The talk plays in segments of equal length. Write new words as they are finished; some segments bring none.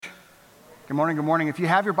Good morning, good morning. If you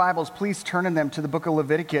have your Bibles, please turn in them to the book of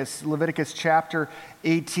Leviticus, Leviticus chapter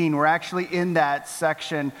 18. We're actually in that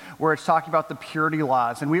section where it's talking about the purity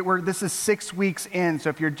laws. And this is 6 weeks in, so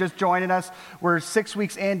if you're just joining us, we're 6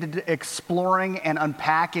 weeks into exploring and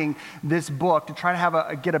unpacking this book to try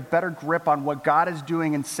to get a better grip on what God is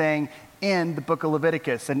doing and saying in the book of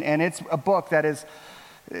Leviticus. And it's a book that is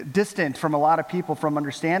distant from a lot of people from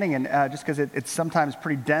understanding, and just because it's sometimes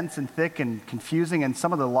pretty dense and thick and confusing, and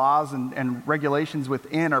some of the laws and regulations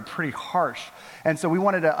within are pretty harsh. And so we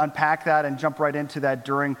wanted to unpack that and jump right into that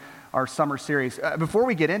during our summer series. Before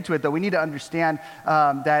we get into it, though, we need to understand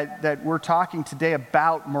that we're talking today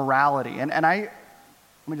about morality. And let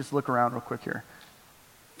me just look around real quick here.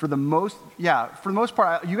 For the most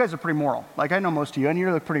part, you guys are pretty moral. Like, I know most of you, and you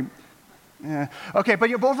look pretty... Yeah. Okay,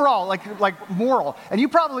 but overall, like moral, and you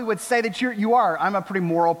probably would say that you are. I'm a pretty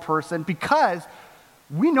moral person because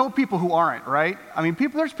we know people who aren't, right? I mean,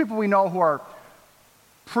 there's people we know who are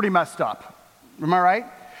pretty messed up. Am I right?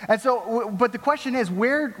 And so, but the question is,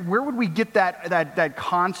 where would we get that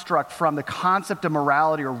construct from, the concept of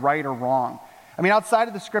morality or right or wrong? I mean, outside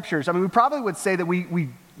of the scriptures, we probably would say that we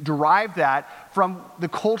derive that from the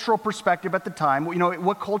cultural perspective at the time. You know,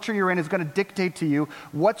 what culture you're in is going to dictate to you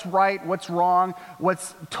what's right, what's wrong,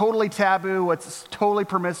 what's totally taboo, what's totally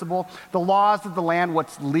permissible, the laws of the land,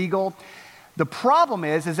 what's legal. The problem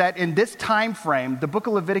is that in this time frame, the book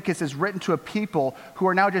of Leviticus is written to a people who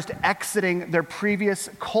are now just exiting their previous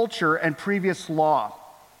culture and previous law.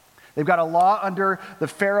 They've got a law under the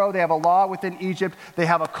Pharaoh. They have a law within Egypt. They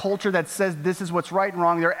have a culture that says this is what's right and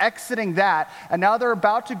wrong. They're exiting that, and now they're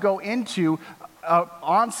about to go into an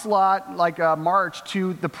onslaught, like a march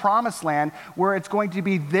to the promised land, where it's going to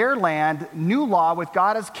be their land, new law with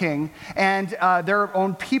God as king, and their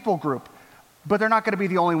own people group. But they're not going to be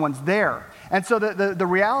the only ones there. And so the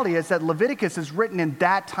reality is that Leviticus is written in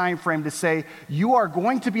that time frame to say, you are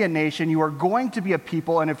going to be a nation, you are going to be a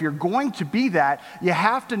people, and if you're going to be that, you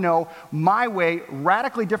have to know my way,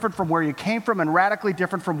 radically different from where you came from and radically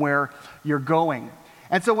different from where you're going.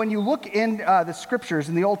 And so when you look in the scriptures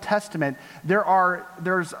in the Old Testament,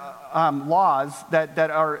 there's laws that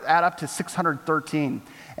add up to 613.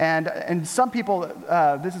 And some people,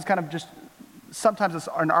 this is kind of just... Sometimes it's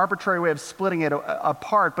an arbitrary way of splitting it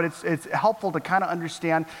apart, but it's helpful to kind of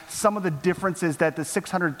understand some of the differences that the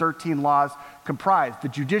 613 laws comprise. The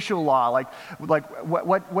judicial law, like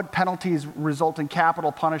what penalties result in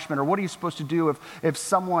capital punishment, or what are you supposed to do if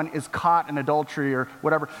someone is caught in adultery or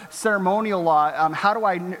whatever. Ceremonial law,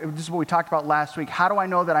 this is what we talked about last week, how do I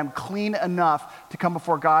know that I'm clean enough to come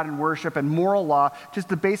before God and worship? And moral law, just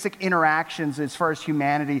the basic interactions as far as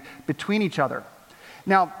humanity between each other.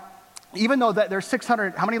 Now, even though that there's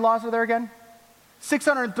 600, how many laws are there again?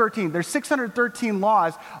 613. There's 613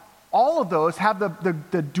 laws. All of those have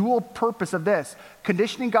the dual purpose of this: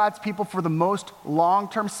 conditioning God's people for the most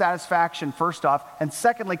long-term satisfaction, first off, and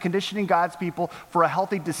secondly, conditioning God's people for a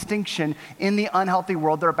healthy distinction in the unhealthy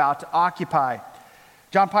world they're about to occupy.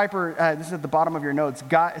 John Piper, this is at the bottom of your notes,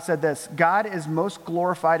 God said this: God is most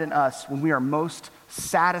glorified in us when we are most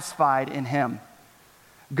satisfied in him.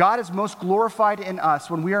 God is most glorified in us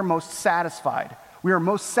when we are most satisfied. We are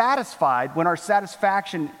most satisfied when our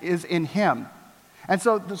satisfaction is in him. And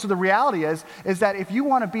so the reality is that if you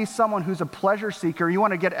want to be someone who's a pleasure seeker, you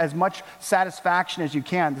want to get as much satisfaction as you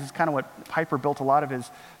can, this is kind of what Piper built a lot of his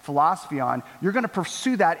philosophy on, you're going to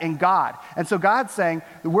pursue that in God. And so God's saying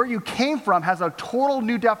that where you came from has a total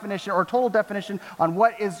new definition, or a total definition on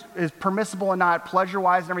what is permissible and not,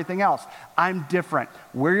 pleasure-wise and everything else. I'm different.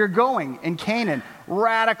 Where you're going in Canaan,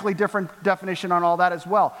 radically different definition on all that as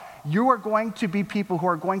well. You are going to be people who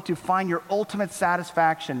are going to find your ultimate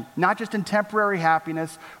satisfaction, not just in temporary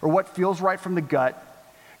happiness or what feels right from the gut.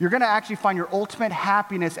 You're going to actually find your ultimate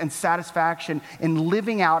happiness and satisfaction in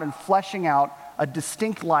living out and fleshing out a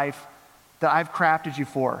distinct life that I've crafted you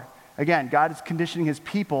for. Again, God is conditioning his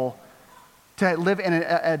people to live in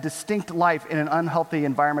a distinct life in an unhealthy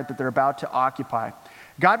environment that they're about to occupy.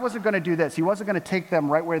 God wasn't going to do this. He wasn't going to take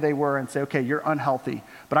them right where they were and say, okay, you're unhealthy,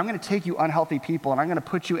 but I'm going to take you unhealthy people and I'm going to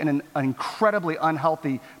put you in an incredibly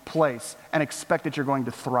unhealthy place and expect that you're going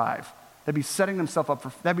to thrive. That'd be setting them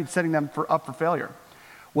up for failure.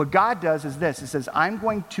 What God does is this. It says, I'm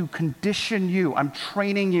going to condition you. I'm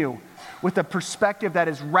training you with a perspective that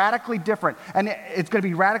is radically different. And it's going to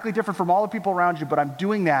be radically different from all the people around you, but I'm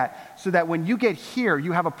doing that so that when you get here,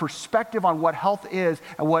 you have a perspective on what health is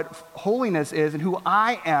and what holiness is and who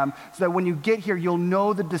I am, so that when you get here, you'll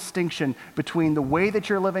know the distinction between the way that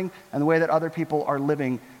you're living and the way that other people are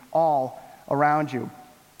living all around you.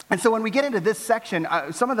 And so when we get into this section,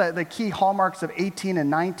 some of the key hallmarks of 18 and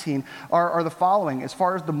 19 are the following as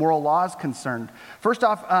far as the moral law is concerned. First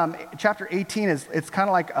off, chapter 18 it's kind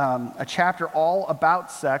of like a chapter all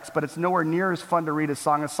about sex, but it's nowhere near as fun to read as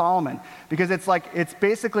Song of Solomon, because it's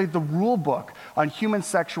basically the rule book on human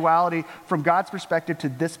sexuality from God's perspective to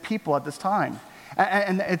this people at this time.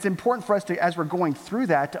 And it's important for us to, as we're going through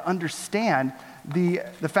that, to understand the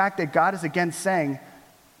fact that God is again saying,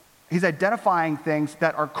 He's identifying things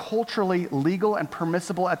that are culturally legal and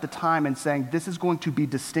permissible at the time and saying, this is going to be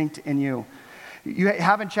distinct in you. You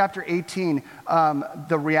have in chapter 18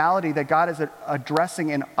 the reality that God is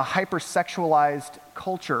addressing in a hypersexualized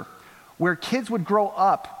culture where kids would grow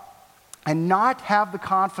up and not have the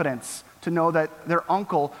confidence to know that their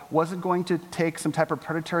uncle wasn't going to take some type of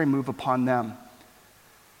predatory move upon them.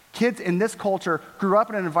 Kids in this culture grew up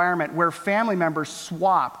in an environment where family members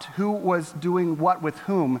swapped who was doing what with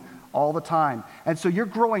whom all the time. And so you're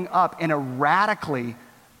growing up in a radically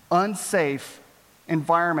unsafe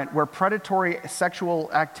environment where predatory sexual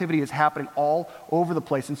activity is happening all over the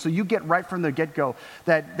place. And so you get right from the get-go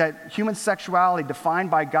that human sexuality defined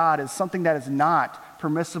by God is something that is not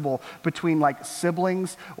permissible between like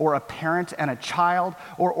siblings or a parent and a child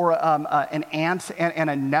or an aunt and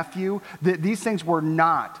a nephew. These things were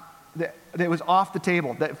not. It was off the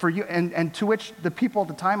table. That for you, and to which the people at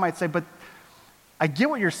the time might say, but I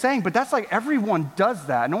get what you're saying, but that's like everyone does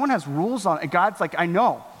that. No one has rules on it. God's like, I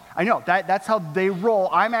know. That's how they roll.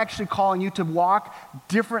 I'm actually calling you to walk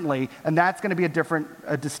differently, and that's going to be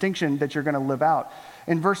a distinction that you're going to live out.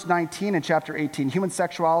 In verse 19 in chapter 18, human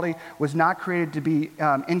sexuality was not created to be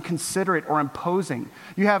inconsiderate or imposing.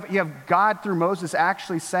 You have God through Moses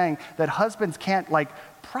actually saying that husbands can't like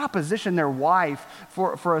proposition their wife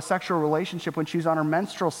for a sexual relationship when she's on her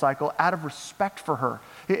menstrual cycle out of respect for her.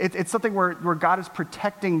 It's something where God is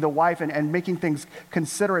protecting the wife and making things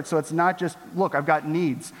considerate, so it's not just, look, I've got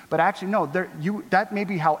needs. But actually, no, that may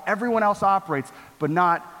be how everyone else operates, but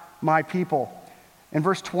not my people. In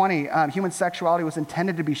verse 20, human sexuality was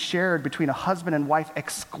intended to be shared between a husband and wife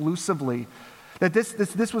exclusively. That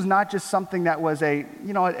this was not just something that was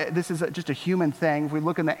this is just a human thing. If we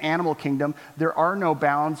look in the animal kingdom, there are no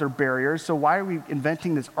bounds or barriers. So why are we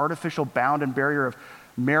inventing this artificial bound and barrier of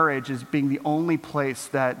marriage as being the only place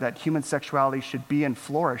that human sexuality should be and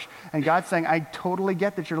flourish? And God's saying, I totally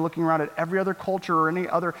get that you're looking around at every other culture or any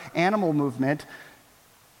other animal movement.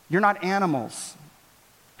 You're not animals.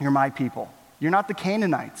 You're my people. You're not the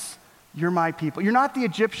Canaanites. You're my people. You're not the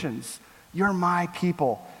Egyptians. You're my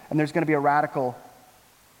people. And there's going to be a radical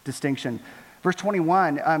distinction. Verse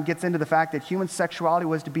 21 gets into the fact that human sexuality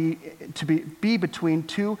was to be between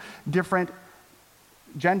two different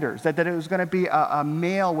genders, that it was going to be a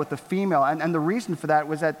male with a female. And the reason for that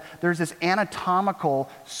was that there's this anatomical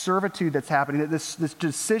servitude that's happening, that this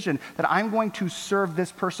decision that I'm going to serve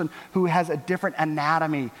this person who has a different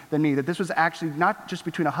anatomy than me, that this was actually not just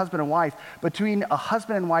between a husband and wife, but between a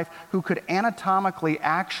husband and wife who could anatomically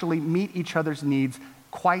actually meet each other's needs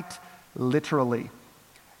quite literally.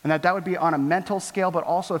 And that would be on a mental scale, but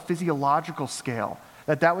also a physiological scale.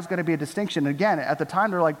 That was going to be a distinction. And again, at the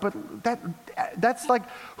time, they're like, but that's like,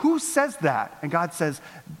 who says that? And God says,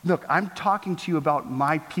 look, I'm talking to you about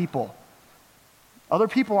my people. Other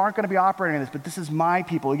people aren't going to be operating this, but this is my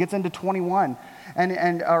people. He gets into 21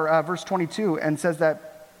 or verse 22 and says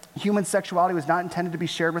that human sexuality was not intended to be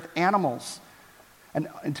shared with animals. And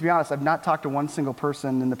to be honest, I've not talked to one single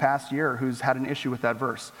person in the past year who's had an issue with that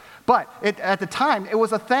verse. But at the time, it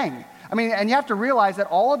was a thing. I mean, and you have to realize that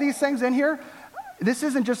all of these things in here, this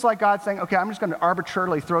isn't just like God saying, okay, I'm just going to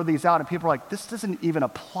arbitrarily throw these out. And people are like, this doesn't even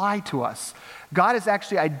apply to us. God is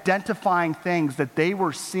actually identifying things that they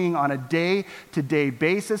were seeing on a day-to-day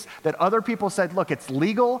basis that other people said, look, it's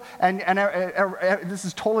legal. And this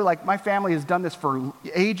is totally like, my family has done this for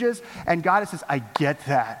ages. And God says, I get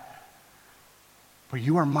that. But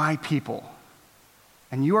you are my people.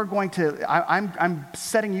 And you are going to, I'm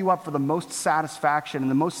setting you up for the most satisfaction. And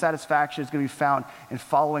the most satisfaction is going to be found in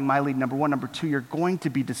following my lead. Number one. Number two, you're going to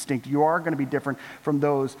be distinct. You are going to be different from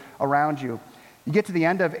those around you. You get to the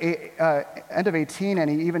end of 18, and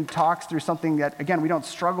he even talks through something that, again, we don't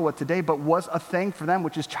struggle with today, but was a thing for them,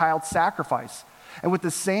 which is child sacrifice. And with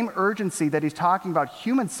the same urgency that he's talking about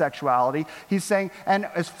human sexuality, he's saying, and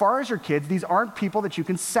as far as your kids, these aren't people that you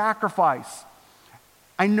can sacrifice.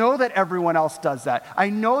 I know that everyone else does that.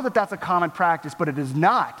 I know that that's a common practice, but it is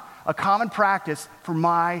not a common practice for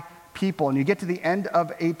my people. And you get to the end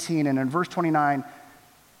of 18, and in verse 29,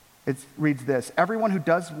 it reads this: everyone who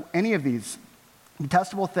does any of these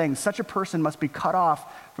detestable things, such a person must be cut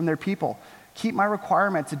off from their people. Keep my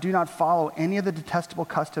requirements and do not follow any of the detestable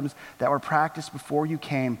customs that were practiced before you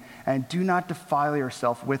came, and do not defile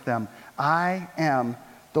yourself with them. I am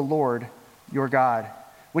the Lord your God.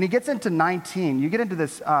 When he gets into 19, you get into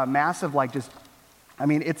this massive,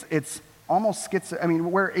 it's almost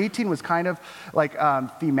where 18 was kind of like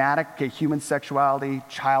thematic, okay, human sexuality,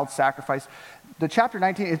 child sacrifice. The chapter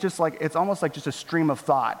 19 is just like, it's almost like just a stream of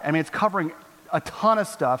thought. I mean, it's covering a ton of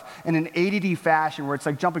stuff in an ADD fashion where it's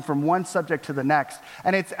like jumping from one subject to the next.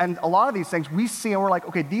 And a lot of these things we see and we're like,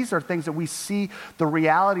 okay, these are things that we see the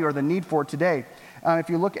reality or the need for today. If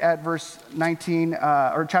you look at verse 19,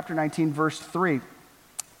 or chapter 19, verse 3,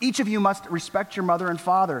 each of you must respect your mother and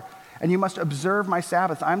father, and you must observe my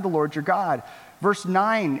Sabbath. I'm the Lord your God. Verse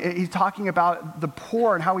 9, he's talking about the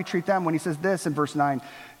poor and how we treat them when he says this in verse 9.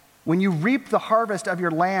 When you reap the harvest of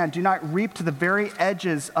your land, do not reap to the very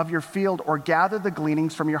edges of your field or gather the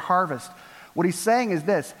gleanings from your harvest. What he's saying is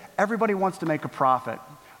this: everybody wants to make a profit.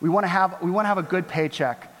 We want to have a good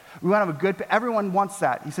paycheck. Everyone wants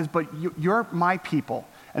that. He says, but you're my people.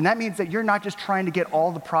 And that means that you're not just trying to get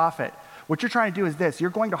all the profit. What you're trying to do is this: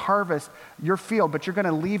 you're going to harvest your field, but you're going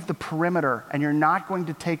to leave the perimeter, and you're not going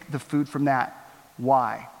to take the food from that.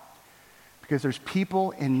 Why? Because there's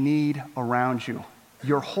people in need around you.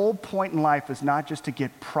 Your whole point in life is not just to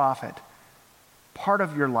get profit. Part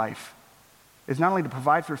of your life is not only to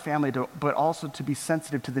provide for your family, but also to be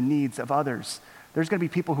sensitive to the needs of others. There's going to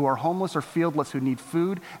be people who are homeless or fieldless who need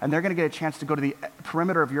food, and they're going to get a chance to go to the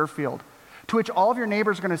perimeter of your field. To which all of your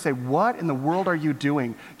neighbors are going to say, what in the world are you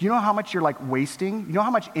doing? Do you know how much you're wasting? You know how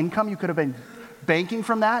much income you could have been banking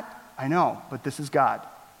from that? I know, but this is God.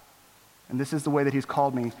 And this is the way that he's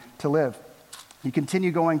called me to live. You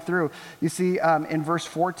continue going through. You see in verse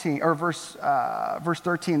 14 or verse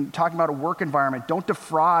 13, talking about a work environment. Don't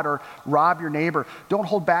defraud or rob your neighbor. Don't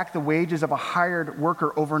hold back the wages of a hired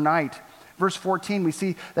worker overnight. Verse 14, we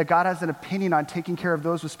see that God has an opinion on taking care of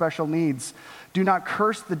those with special needs. Do not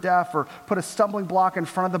curse the deaf or put a stumbling block in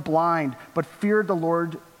front of the blind, but fear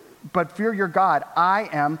your God. I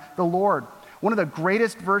am the Lord. One of the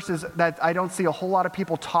greatest verses that I don't see a whole lot of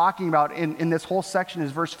people talking about in this whole section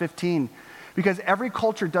is verse 15. Because every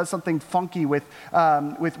culture does something funky with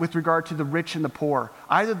regard to the rich and the poor.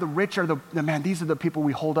 Either the rich are these are the people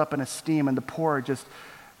we hold up in esteem, and the poor are just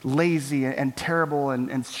lazy and terrible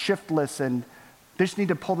and shiftless, and they just need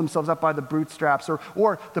to pull themselves up by the bootstraps.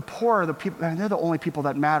 Or the poor are the people, and they're the only people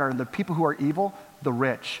that matter. And the people who are evil, the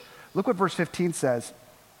rich. Look what verse 15 says.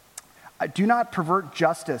 Do not pervert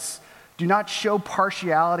justice. Do not show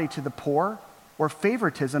partiality to the poor or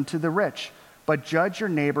favoritism to the rich, but judge your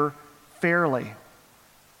neighbor fairly.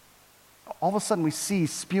 All of a sudden we see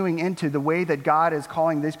spewing into the way that God is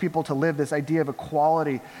calling these people to live, this idea of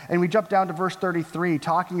equality. And we jump down to verse 33,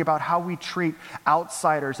 talking about how we treat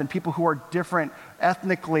outsiders and people who are different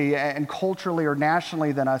ethnically and culturally or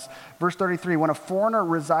nationally than us. Verse 33, when a foreigner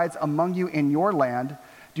resides among you in your land,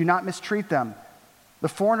 do not mistreat them. The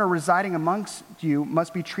foreigner residing amongst you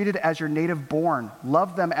must be treated as your native born.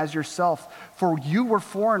 Love them as yourself, for you were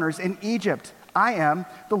foreigners in Egypt. I am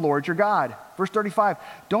the Lord your God. Verse 35,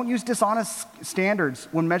 don't use dishonest standards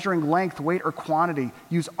when measuring length, weight, or quantity.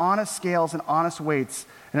 Use honest scales and honest weights,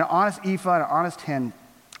 and an honest ephah and an honest hin.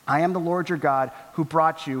 I am the Lord your God who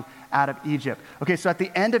brought you out of Egypt. Okay, so at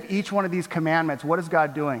the end of each one of these commandments, what is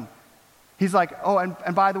God doing? He's like, oh,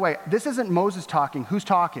 and by the way, this isn't Moses talking. Who's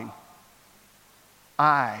talking?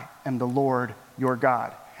 I am the Lord your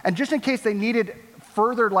God. And just in case they needed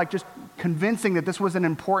further, just convincing that this was an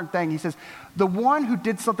important thing, he says, the one who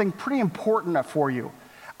did something pretty important for you,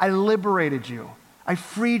 I liberated you. I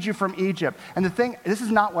freed you from Egypt. And the thing, this is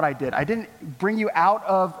not what I did. I didn't bring you out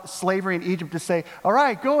of slavery in Egypt to say, all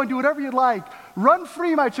right, go and do whatever you like. Run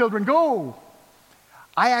free, my children, go.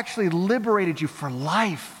 I actually liberated you for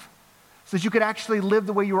life so that you could actually live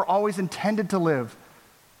the way you were always intended to live.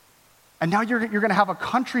 And now you're going to have a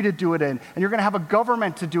country to do it in, and you're going to have a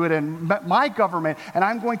government to do it in, my government, and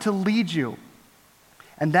I'm going to lead you.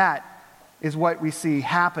 And that is what we see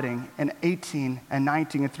happening in 18 and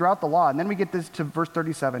 19 and throughout the law. And then we get this to verse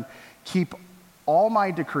 37. Keep all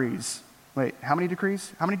my decrees. Wait, how many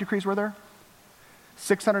decrees? How many decrees were there?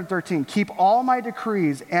 613. Keep all my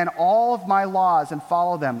decrees and all of my laws and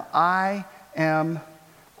follow them. I am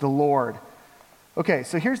the Lord. Okay,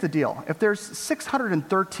 so here's the deal. If there's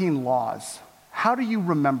 613 laws, how do you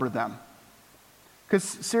remember them? Because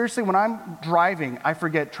seriously, when I'm driving, I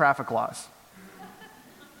forget traffic laws.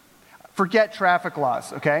 Forget traffic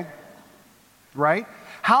laws, okay? Right?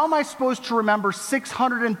 How am I supposed to remember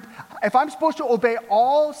 600? If I'm supposed to obey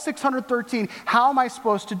all 613, how am I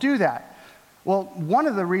supposed to do that? Well, one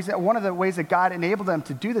of the ways that God enabled them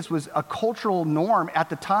to do this was a cultural norm at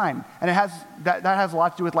the time, and that has a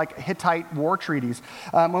lot to do with like Hittite war treaties.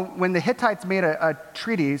 When the Hittites made a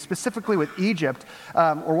treaty specifically with Egypt,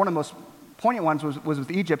 or one of the most poignant ones was with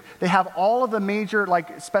Egypt, they have all of the major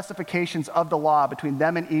like specifications of the law between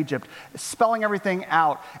them and Egypt, spelling everything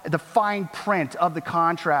out, the fine print of the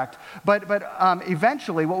contract. But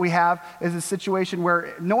eventually what we have is a situation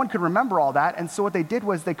where no one could remember all that, and so what they did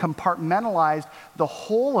was they compartmentalized the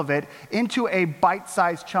whole of it into a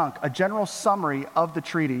bite-sized chunk, a general summary of the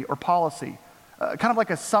treaty or policy, kind of like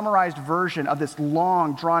a summarized version of this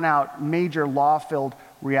long, drawn-out, major law-filled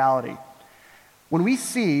reality. When we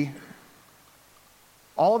see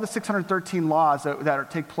all of the 613 laws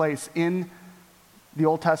that take place in the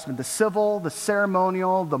Old Testament, the civil, the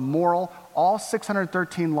ceremonial, the moral, all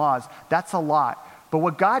 613 laws, that's a lot. But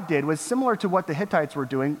what God did was similar to what the Hittites were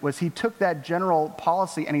doing, was he took that general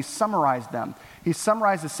policy and he summarized them. He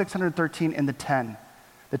summarized the 613 in the 10.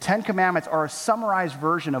 The 10 Commandments are a summarized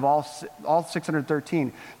version of all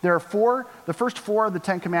 613. There are the first 4 of the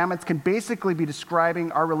 10 Commandments can basically be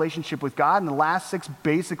describing our relationship with God, and the last 6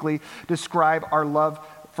 basically describe our love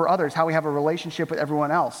for others, how we have a relationship with everyone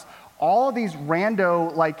else. All of these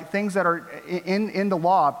rando like things that are in the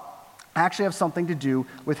law actually have something to do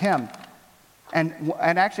with him, and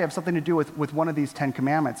actually have something to do with one of these 10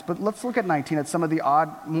 Commandments. But let's look at 19, at some of the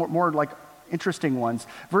odd, more like interesting ones.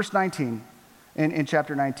 Verse 19. In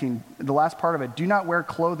chapter 19, the last part of it, do not wear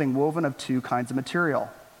clothing woven of 2 kinds of material.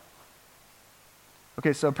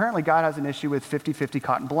 Okay, so apparently God has an issue with 50-50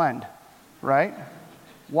 cotton blend, right?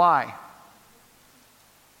 Why?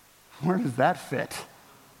 Where does that fit?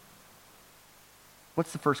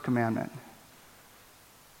 What's the first commandment?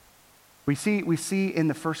 We see in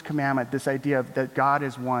the first commandment this idea of that God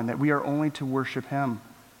is one, that we are only to worship him,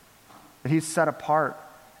 that he's set apart.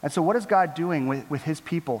 And so what is God doing with his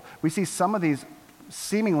people? We see some of these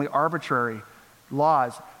seemingly arbitrary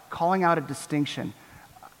laws calling out a distinction.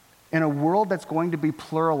 In a world that's going to be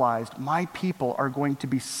pluralized, my people are going to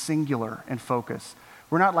be singular in focus.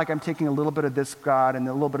 We're not like I'm taking a little bit of this God and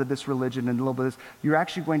a little bit of this religion and a little bit of this. You're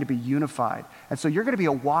actually going to be unified. And so you're going to be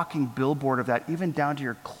a walking billboard of that, even down to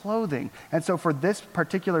your clothing. And so for this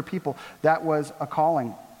particular people, that was a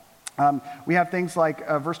calling. We have things like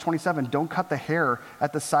verse 27, don't cut the hair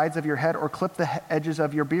at the sides of your head or clip the edges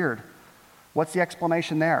of your beard. What's the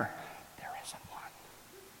explanation there? There isn't one.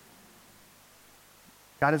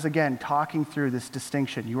 God is again talking through this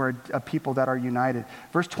distinction. You are a people that are united.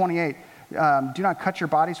 Verse 28, do not cut your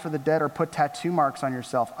bodies for the dead or put tattoo marks on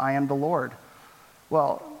yourself. I am the Lord.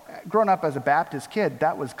 Well, growing up as a Baptist kid,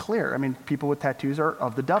 that was clear. I mean, people with tattoos are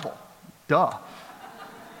of the devil. Duh.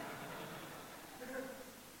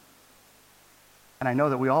 And I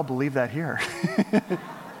know that we all believe that here.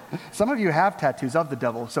 Some of you have tattoos of the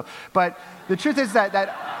devil. But the truth is that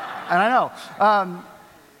and I know,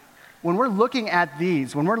 when we're looking at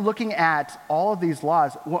these, when we're looking at all of these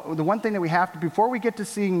laws, the one thing that we have to, before we get to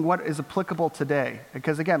seeing what is applicable today,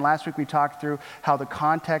 because again, last week we talked through how the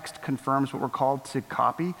context confirms what we're called to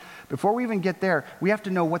copy. Before we even get there, we have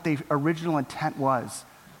to know what the original intent was.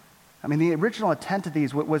 I mean, the original intent of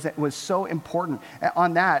these was so important.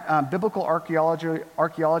 On that, Biblical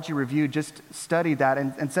Archaeology Review just studied that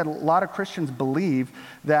and said a lot of Christians believe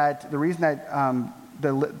that the reason that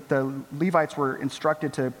the Levites were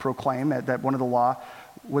instructed to proclaim that one of the law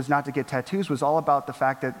was not to get tattoos was all about the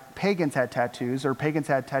fact that pagans had tattoos, or pagans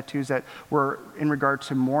had tattoos that were in regard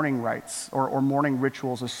to mourning rites or mourning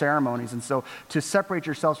rituals or ceremonies. And so to separate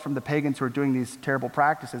yourselves from the pagans who are doing these terrible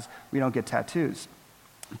practices, we don't get tattoos.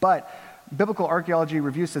 But Biblical Archaeology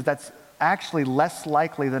Review says that's actually less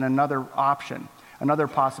likely than another option, another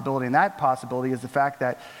possibility. And that possibility is the fact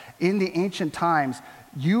that in the ancient times,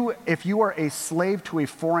 if you are a slave to a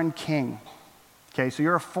foreign king, okay, so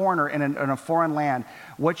you're a foreigner in a foreign land,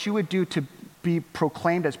 what you would do to be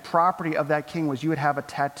proclaimed as property of that king was you would have a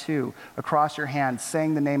tattoo across your hand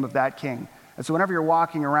saying the name of that king. And so whenever you're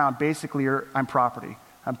walking around, basically I'm property,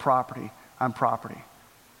 I'm property, I'm property.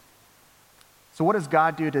 So what does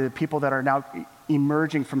God do to the people that are now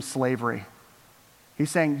emerging from slavery? He's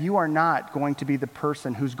saying, you are not going to be the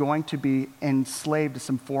person who's going to be enslaved to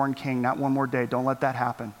some foreign king, not one more day. Don't let that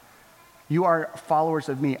happen. You are followers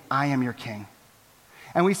of me. I am your king.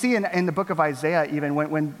 And we see in the book of Isaiah, even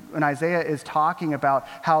when Isaiah is talking about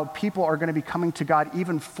how people are going to be coming to God,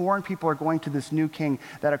 even foreign people are going to this new king,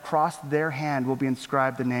 that across their hand will be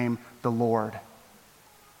inscribed the name, the Lord.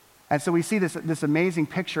 And so we see this amazing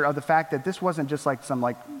picture of the fact that this wasn't just like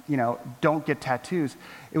some don't get tattoos.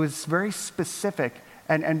 It was very specific,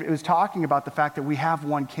 and it was talking about the fact that we have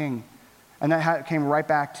one king. And that came right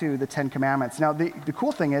back to the Ten Commandments. Now, the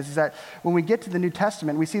cool thing is that when we get to the New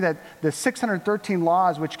Testament, we see that the 613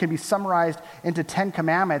 laws, which can be summarized into 10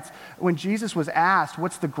 commandments, when Jesus was asked,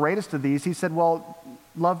 what's the greatest of these? He said, well,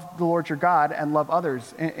 love the Lord your God and love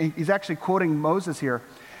others. And he's actually quoting Moses here.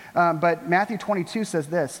 But Matthew 22 says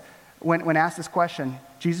this. When asked this question,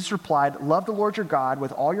 Jesus replied, love the Lord your God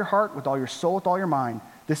with all your heart, with all your soul, with all your mind.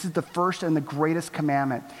 This is the first and the greatest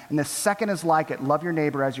commandment. And the second is like it, love your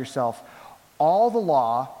neighbor as yourself. All the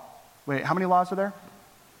law, wait, how many laws are there?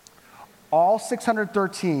 All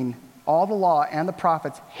 613, all the law and the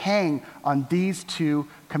prophets hang on these two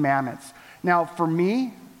commandments. Now, for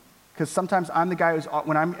me, because sometimes I'm the guy who's,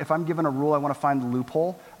 if I'm given a rule, I want to find the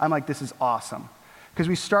loophole, I'm like, this is awesome. Because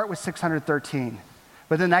we start with 613,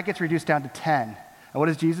 but then that gets reduced down to 10. And what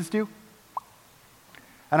does Jesus do?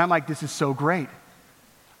 And I'm like, this is so great.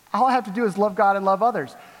 All I have to do is love God and love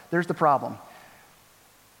others. There's the problem.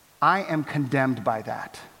 I am condemned by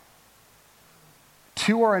that.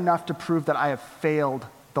 2 are enough to prove that I have failed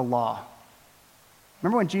the law.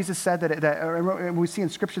 Remember when Jesus said that we see in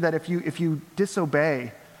Scripture that if you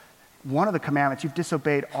disobey one of the commandments, you've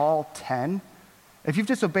disobeyed all 10? If you've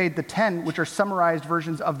disobeyed the 10, which are summarized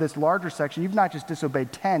versions of this larger section, you've not just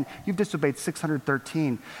disobeyed 10, you've disobeyed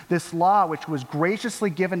 613. This law, which was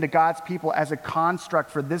graciously given to God's people as a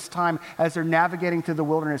construct for this time as they're navigating through the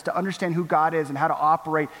wilderness to understand who God is and how to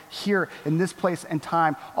operate here in this place and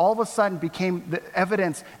time, all of a sudden became the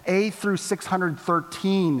evidence A through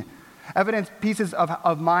 613. Evidence pieces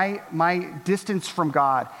of my distance from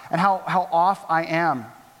God and how off I am.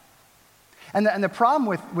 And the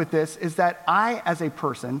problem with this is that I, as a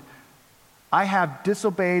person, I have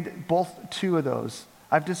disobeyed both 2 of those.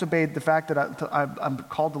 I've disobeyed the fact that I'm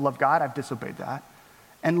called to love God. I've disobeyed that.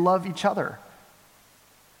 And love each other.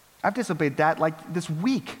 I've disobeyed that like this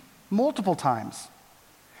week, multiple times.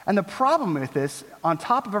 And the problem with this, on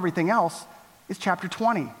top of everything else, is chapter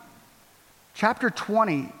 20. Chapter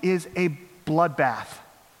 20 is a bloodbath.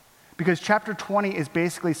 Because chapter 20 is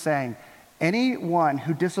basically saying, anyone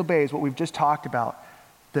who disobeys what we've just talked about,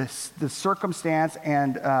 the circumstance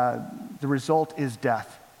and the result is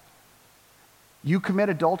death. You commit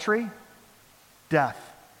adultery,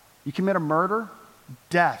 death. You commit a murder,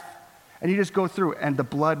 death. And you just go through, and the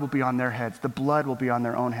blood will be on their heads. The blood will be on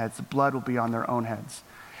their own heads. The blood will be on their own heads.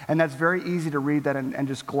 And that's very easy to read that and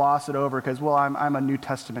just gloss it over because, well, I'm a New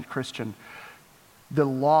Testament Christian. The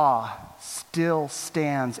law still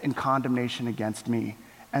stands in condemnation against me.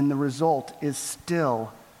 And the result is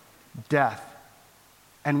still death.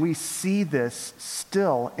 And we see this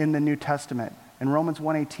still in the New Testament. In Romans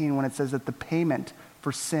 1:18, when it says that the payment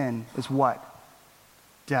for sin is what?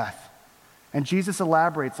 Death. And Jesus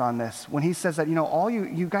elaborates on this when he says that, all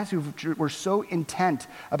you guys who were so intent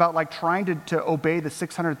about like trying to obey the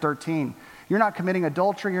 613, you're not committing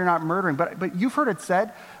adultery, you're not murdering, but you've heard it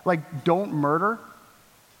said, like, don't murder.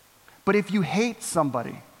 But if you hate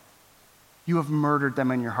somebody, you have murdered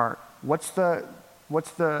them in your heart. What's the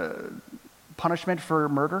punishment for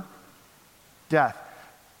murder? Death.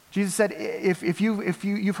 Jesus said, if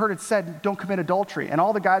you've heard it said, don't commit adultery. And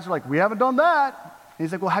all the guys are like, we haven't done that. And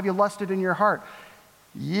he's like, well, have you lusted in your heart?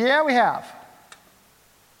 Yeah, we have.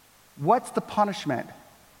 What's the punishment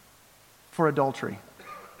for adultery?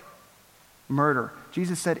 Murder.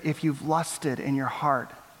 Jesus said, if you've lusted in your heart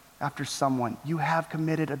after someone, you have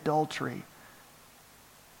committed adultery.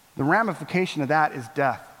 The ramification of that is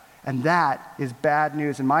death, and that is bad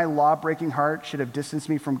news. And my law-breaking heart should have distanced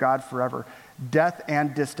me from God forever. Death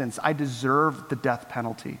and distance. I deserve the death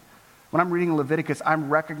penalty. When I'm reading Leviticus, I'm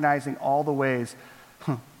recognizing all the ways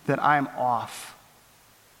that I'm off.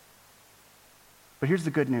 But here's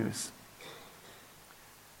the good news.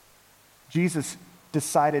 Jesus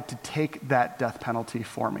decided to take that death penalty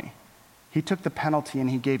for me. He took the penalty and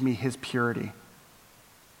he gave me his purity.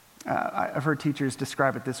 I've heard teachers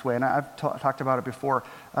describe it this way, and I've talked about it before,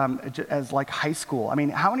 as like high school. I mean,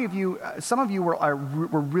 how many of you, some of you were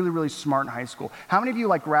really, really smart in high school. How many of you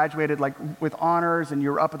like graduated like with honors and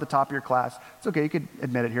you were up at the top of your class? It's okay, you could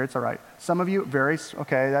admit it here, it's all right. Some of you,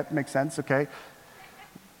 okay, that makes sense, okay.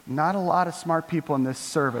 Not a lot of smart people in this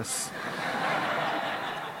service.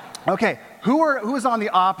 Okay, who was on the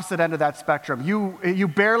opposite end of that spectrum? You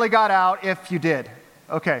barely got out if you did.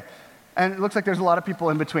 Okay. And it looks like there's a lot of people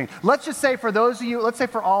in between. Let's just say for those of you, let's say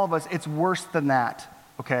for all of us, it's worse than that,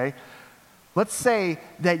 okay? Let's say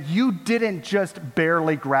that you didn't just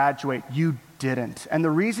barely graduate, you didn't. And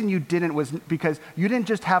the reason you didn't was because you didn't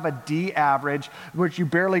just have a D average, which you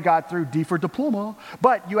barely got through, D for diploma,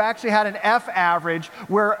 but you actually had an F average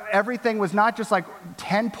where everything was not just like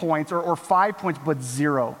 10 points or 5 points, but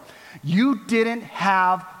 0. You didn't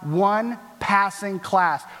have one passing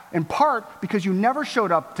class, in part because you never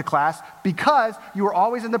showed up to class, because you were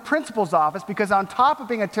always in the principal's office, because on top of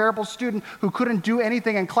being a terrible student who couldn't do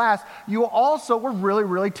anything in class, you also were a really,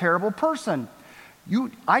 really terrible person.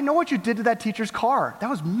 I know what you did to that teacher's car. That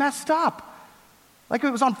was messed up. Like it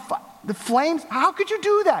was on the flames. How could you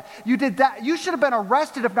do that? You did that. You should have been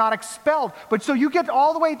arrested if not expelled. But so you get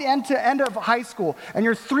all the way to end of high school, and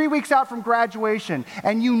you're 3 weeks out from graduation,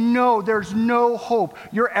 and you know there's no hope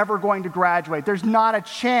you're ever going to graduate. There's not a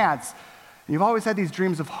chance. And you've always had these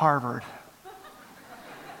dreams of Harvard.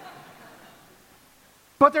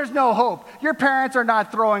 But there's no hope. Your parents are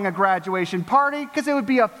not throwing a graduation party because it would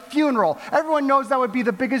be a funeral. Everyone knows that would be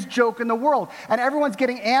the biggest joke in the world. And everyone's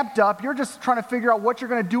getting amped up. You're just trying to figure out what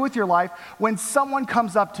you're going to do with your life when someone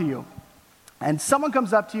comes up to you. And someone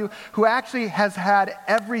comes up to you who actually has had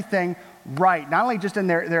everything right, not only just in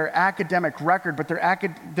their academic record, but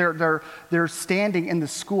their standing in the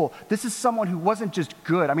school. This is someone who wasn't just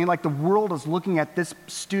good. I mean, like the world is looking at this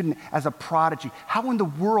student as a prodigy. How in the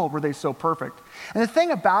world were they so perfect? And the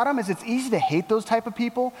thing about them is it's easy to hate those type of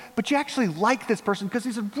people, but you actually like this person because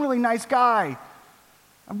he's a really nice guy.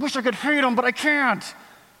 I wish I could hate him, but I can't.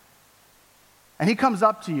 And he comes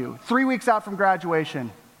up to you 3 weeks out from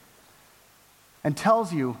graduation and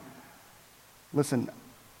tells you, listen,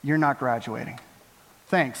 you're not graduating.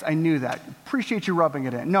 Thanks, I knew that. Appreciate you rubbing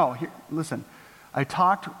it in. No, listen, I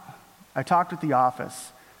talked with the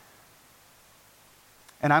office,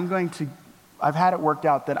 and I've had it worked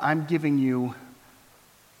out that I'm giving you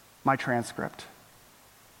my transcript.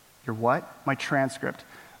 Your what? My transcript.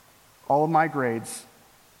 All of my grades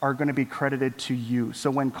are going to be credited to you. So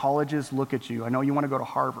when colleges look at you, I know you want to go to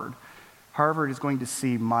Harvard. Harvard is going to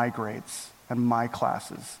see my grades and my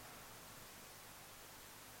classes.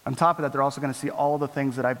 On top of that, they're also going to see all the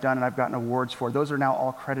things that I've done and I've gotten awards for. Those are now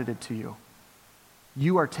all credited to you.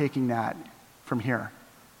 You are taking that from here.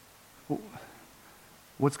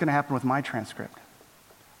 What's going to happen with my transcript?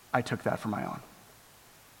 I took that for my own.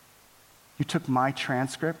 You took my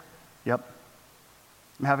transcript? Yep.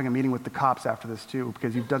 I'm having a meeting with the cops after this too,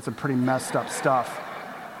 because you've done some pretty messed up stuff.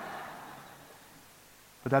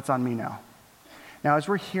 But that's on me now. Now, as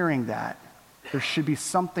we're hearing that, there should be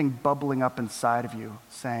something bubbling up inside of you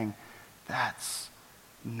saying, that's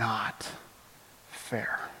not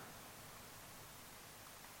fair.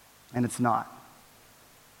 And it's not.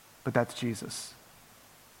 But that's Jesus.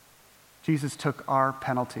 Jesus took our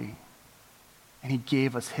penalty and he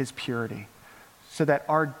gave us his purity so that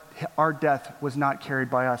our death was not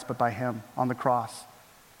carried by us but by him on the cross.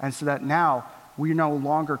 And so that now we're no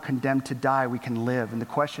longer condemned to die, we can live. And the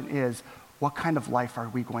question is, what kind of life are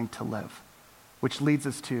we going to live? Which leads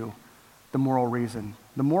us to the moral reason.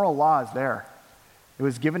 The moral law is there. It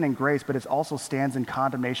was given in grace, but it also stands in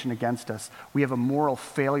condemnation against us. We have a moral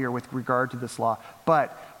failure with regard to this law,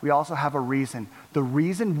 but we also have a reason. The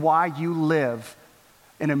reason why you live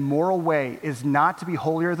in a moral way is not to be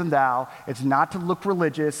holier than thou. It's not to look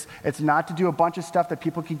religious. It's not to do a bunch of stuff that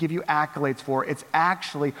people can give you accolades for. It's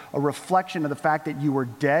actually a reflection of the fact that you were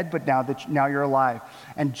dead, but now you're alive.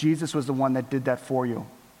 And Jesus was the one that did that for you.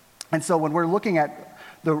 And so when we're looking at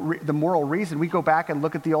the moral reason, we go back and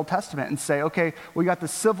look at the Old Testament and say, okay, we got the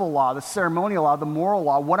civil law, the ceremonial law, the moral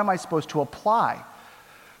law. What am I supposed to apply?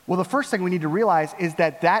 Well, the first thing we need to realize is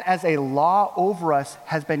that as a law over us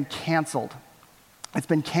has been canceled. It's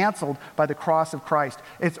been canceled by the cross of Christ.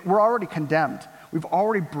 We're already condemned. We've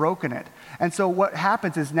already broken it. And so what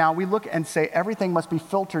happens is now we look and say everything must be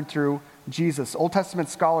filtered through Jesus. Old Testament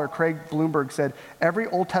scholar Craig Bloomberg said, every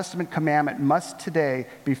Old Testament commandment must today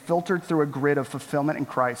be filtered through a grid of fulfillment in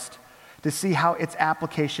Christ to see how its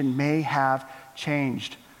application may have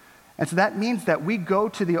changed. And so that means that we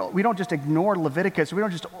don't just ignore Leviticus, we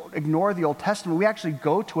don't just ignore the Old Testament, we actually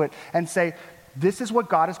go to it and say, this is what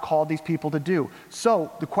God has called these people to do. So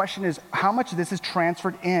the question is, how much of this is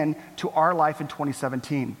transferred in to our life in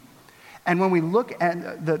 2017? And when we look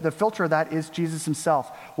at the filter of that is Jesus himself.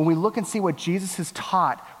 When we look and see what Jesus has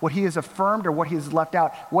taught, what he has affirmed or what he has left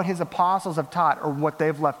out, what his apostles have taught or what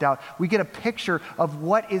they've left out, we get a picture of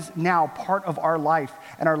what is now part of our life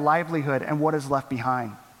and our livelihood and what is left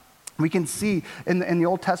behind. We can see in the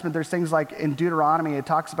Old Testament, there's things like in Deuteronomy, it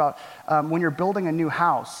talks about when you're building a new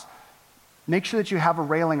house, make sure that you have a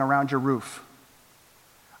railing around your roof.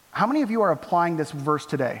 How many of you are applying this verse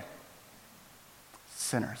today?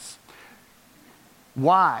 Sinners.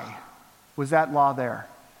 Why was that law there?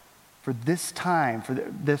 For this time, for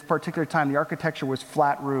this particular time, the architecture was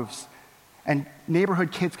flat roofs. And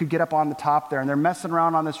neighborhood kids could get up on the top there, and they're messing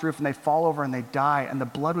around on this roof, and they fall over and they die, and the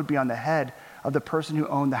blood would be on the head of the person who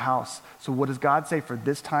owned the house. So what does God say for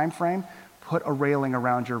this time frame? Put a railing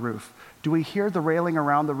around your roof. Do we hear the railing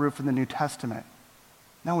around the roof in the New Testament?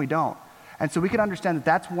 No, we don't. And so we can understand that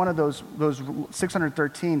that's one of those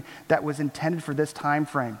 613 that was intended for this time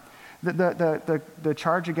frame. The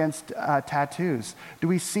charge against tattoos, do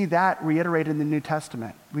we see that reiterated in the New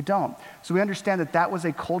Testament? We don't. So we understand that that was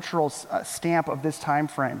a cultural stamp of this time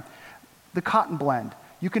frame. The cotton blend,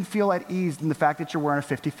 you can feel at ease in the fact that you're wearing a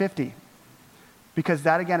 50-50, because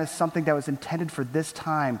that, again, is something that was intended for this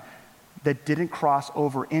time that didn't cross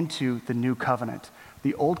over into the new covenant.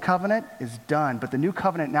 The old covenant is done, but the new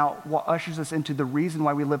covenant now ushers us into the reason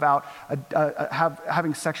why we live out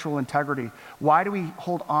having sexual integrity. Why do we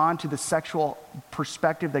hold on to the sexual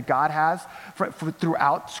perspective that God has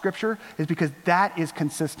throughout Scripture? Is because that is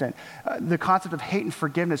consistent. The concept of hate and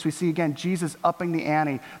forgiveness, we see again Jesus upping the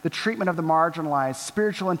ante, the treatment of the marginalized,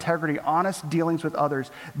 spiritual integrity, honest dealings with others,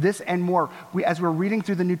 this and more. As we're reading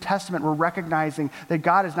through the New Testament, we're recognizing that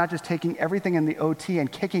God is not just taking everything in the OT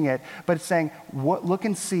and kicking it, but it's saying, look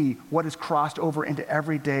and see what has crossed over into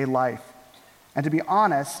everyday life. And to be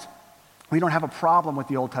honest, we don't have a problem with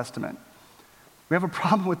the Old Testament. We have a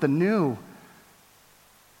problem with the New.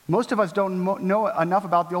 Most of us don't know enough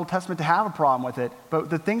about the Old Testament to have a problem with it, but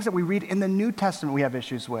the things that we read in the New Testament we have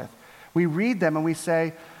issues with. We read them and we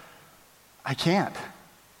say, I can't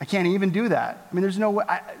even do that. I mean, there's no way.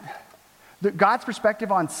 God's perspective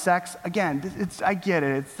on sex, again, I get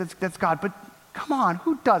it, that's God, but come on,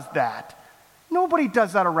 who does that? Nobody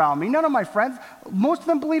does that around me. None of my friends. Most of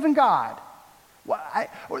them believe in God.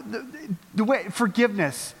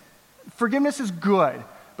 Forgiveness is good,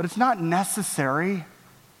 but it's not necessary.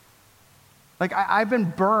 Like, I've been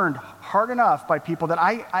burned hard enough by people that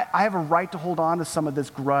I have a right to hold on to some of this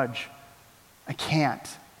grudge. I can't.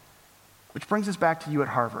 Which brings us back to you at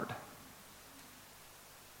Harvard.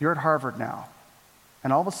 You're at Harvard now.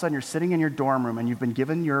 And all of a sudden you're sitting in your dorm room and you've been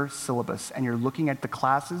given your syllabus and you're looking at the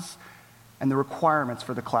classes and the requirements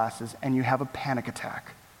for the classes, and you have a panic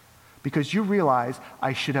attack because you realize,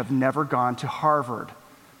 I should have never gone to Harvard.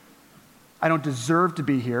 I don't deserve to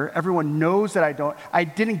be here. Everyone knows that I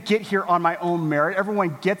didn't get here on my own merit.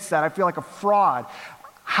 Everyone gets that. I feel like a fraud.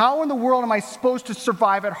 How in the world am I supposed to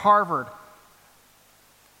survive at Harvard?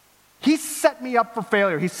 He set me up for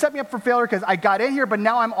failure. He set me up for failure because I got in here, but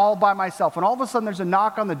now I'm all by myself. And all of a sudden there's a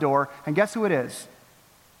knock on the door, and guess who it is?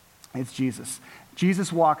 It's Jesus.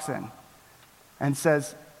 Jesus walks in and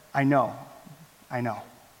says, I know.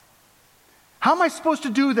 How am I supposed to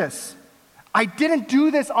do this? I didn't do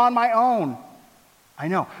this on my own. I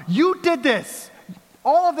know. You did this.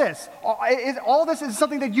 All of this is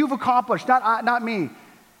something that you've accomplished, not me.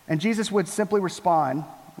 And Jesus would simply respond.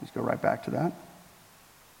 Let's go right back to that.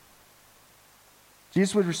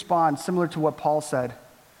 Jesus would respond similar to what Paul said.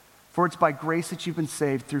 For it's by grace that you've been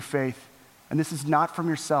saved through faith. And this is not from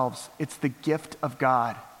yourselves. It's the gift of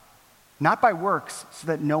God. Not by works, so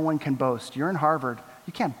that no one can boast. You're in Harvard.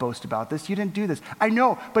 You can't boast about this. You didn't do this. I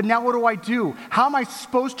know, but now what do I do? How am I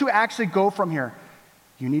supposed to actually go from here?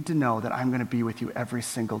 You need to know that I'm going to be with you every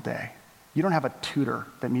single day. You don't have a tutor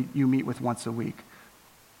that you meet with once a week.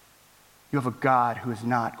 You have a God who is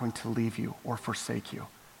not going to leave you or forsake you.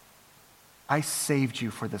 I saved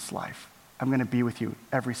you for this life. I'm going to be with you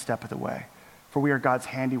every step of the way. For we are God's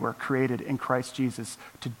handiwork, created in Christ Jesus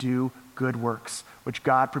to do good works, which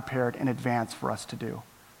God prepared in advance for us to do.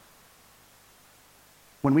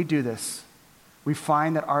 When we do this, we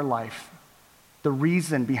find that our life, the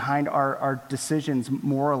reason behind our decisions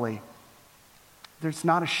morally, there's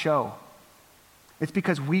not a show. It's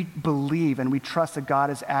because we believe and we trust that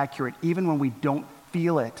God is accurate, even when we don't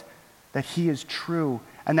feel it, that He is true,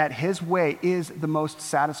 and that His way is the most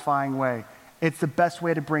satisfying way. It's the best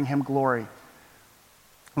way to bring Him glory.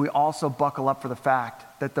 And we also buckle up for the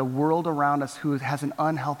fact that the world around us who has an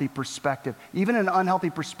unhealthy perspective, even an unhealthy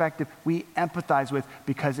perspective, we empathize with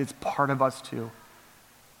because it's part of us too.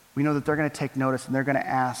 We know that they're going to take notice and they're going to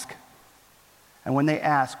ask. And when they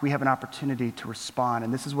ask, we have an opportunity to respond.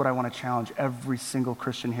 And this is what I want to challenge every single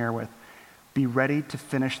Christian here with. Be ready to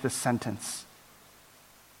finish the sentence.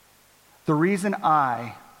 The reason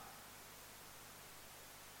I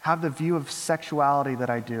have the view of sexuality that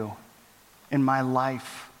I do in my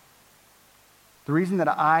life, the reason that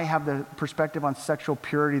I have the perspective on sexual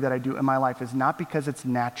purity that I do in my life is not because it's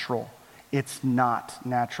natural. It's not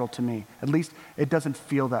natural to me. At least it doesn't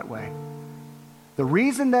feel that way. The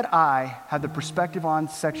reason that I have the perspective on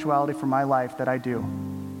sexuality for my life that I do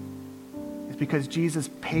is because Jesus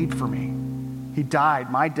paid for me. He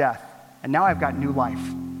died my death, and now I've got new life.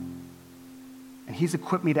 And He's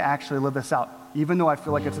equipped me to actually live this out, even though I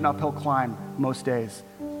feel like it's an uphill climb most days.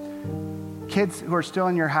 kids who are still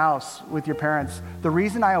in your house with your parents, the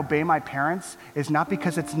reason I obey my parents is not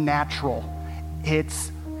because it's natural.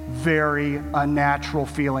 It's very unnatural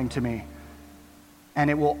feeling to me. And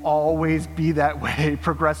it will always be that way,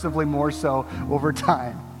 progressively more so over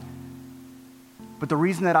time. But the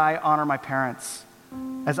reason that I honor my parents,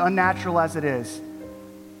 as unnatural as it is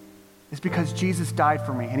because Jesus died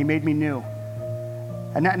for me and he made me new.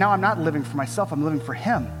 And now I'm not living for myself, I'm living for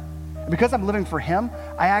him. And because I'm living for him,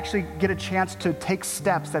 I actually get a chance to take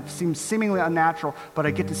steps that seem seemingly unnatural, but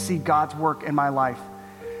I get to see God's work in my life.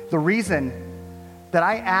 The reason that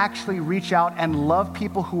I actually reach out and love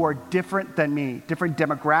people who are different than me, different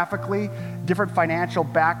demographically, different financial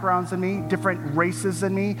backgrounds than me, different races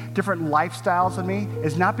than me, different lifestyles than me,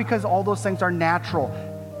 is not because all those things are natural.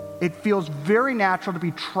 It feels very natural to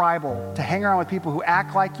be tribal, to hang around with people who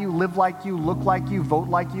act like you, live like you, look like you, vote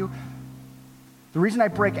like you. The reason I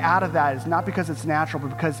break out of that is not because it's natural,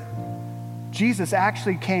 but because Jesus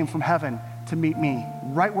actually came from heaven to meet me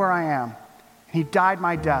right where I am. And he died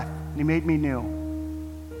my death, and he made me new.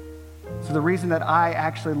 So the reason that I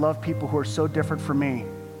actually love people who are so different from me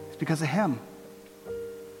is because of him.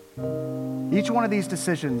 Each one of these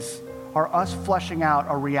decisions are us fleshing out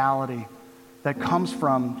a reality that comes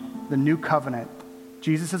from the new covenant.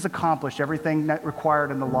 Jesus has accomplished everything that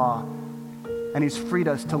required in the law, and he's freed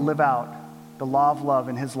us to live out the law of love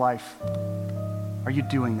in his life. Are you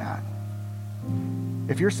doing that?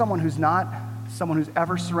 If you're someone who's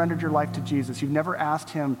ever surrendered your life to Jesus, you've never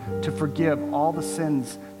asked him to forgive all the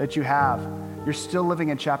sins that you have, you're still living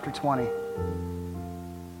in chapter 20.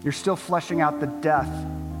 You're still fleshing out the death.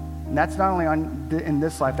 And that's not only in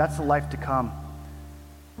this life, that's the life to come.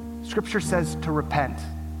 Scripture says to repent,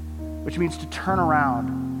 which means to turn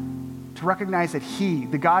around, to recognize that he,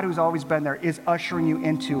 the God who's always been there, is ushering you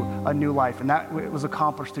into a new life. And that was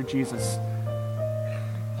accomplished through Jesus.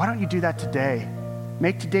 Why don't you do that today?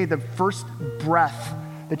 Make today the first breath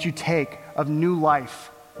that you take of new life,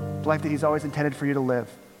 the life that he's always intended for you to live.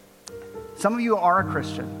 Some of you are a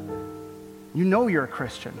Christian. You know you're a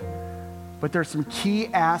Christian, but there's some key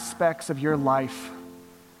aspects of your life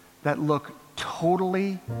that look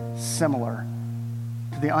totally similar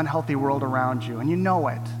to the unhealthy world around you, and you know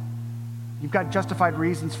it. You've got justified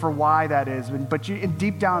reasons for why that is, but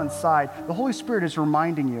deep down inside, the Holy Spirit is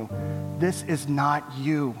reminding you, this is not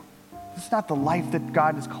you. This is not the life that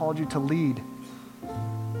God has called you to lead.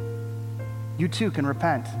 You too can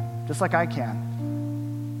repent, just like I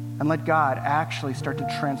can, and let God actually start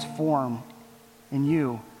to transform in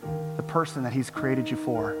you the person that he's created you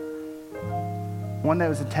for. One that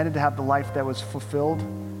was intended to have the life that was fulfilled,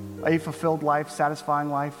 a fulfilled life, satisfying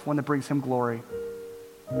life, one that brings him glory.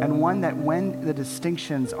 And one that when the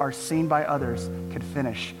distinctions are seen by others can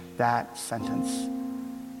finish that sentence.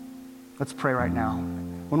 Let's pray right now.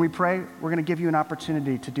 When we pray, we're going to give you an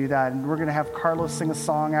opportunity to do that. And we're going to have Carlos sing a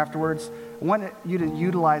song afterwards. I want you to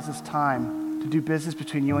utilize this time to do business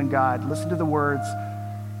between you and God. Listen to the words.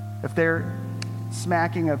 If they're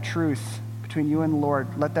smacking of truth between you and the Lord,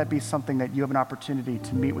 let that be something that you have an opportunity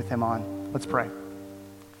to meet with him on. Let's pray.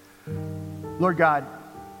 Lord God,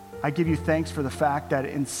 I give you thanks for the fact that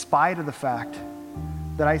in spite of the fact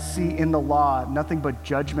that I see in the law nothing but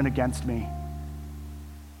judgment against me,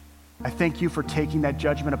 I thank you for taking that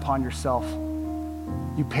judgment upon yourself.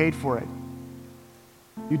 You paid for it.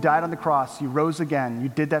 You died on the cross. You rose again. You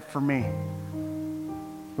did that for me.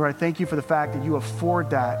 Lord, I thank you for the fact that you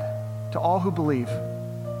afford that to all who believe.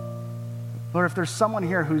 Lord, if there's someone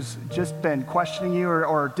here who's just been questioning you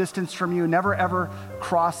or distanced from you, never ever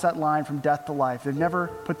crossed that line from death to life, they've never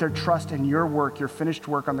put their trust in your work, your finished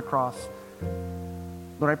work on the cross,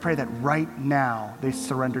 Lord, I pray that right now they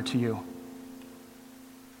surrender to you.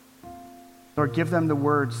 Lord, give them the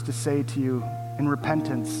words to say to you in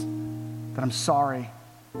repentance that I'm sorry.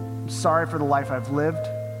 I'm sorry for the life I've lived.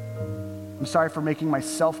 I'm sorry for making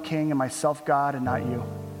myself king and myself God and not you.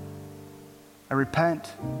 I repent.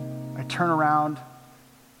 I turn around.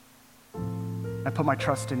 I put my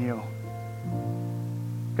trust in you.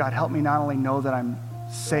 God, help me not only know that I'm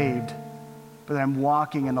saved, but that I'm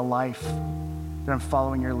walking in the life that I'm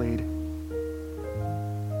following your lead.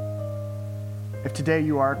 If today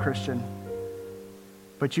you are a Christian,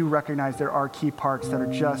 but you recognize there are key parts that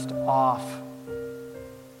are just off,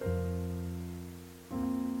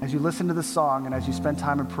 as you listen to the song and as you spend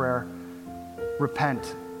time in prayer,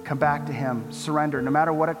 repent, come back to him, surrender, no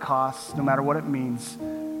matter what it costs, no matter what it means.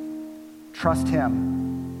 Trust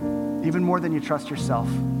him, even more than you trust yourself.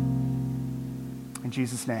 In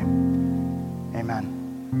Jesus' name, amen.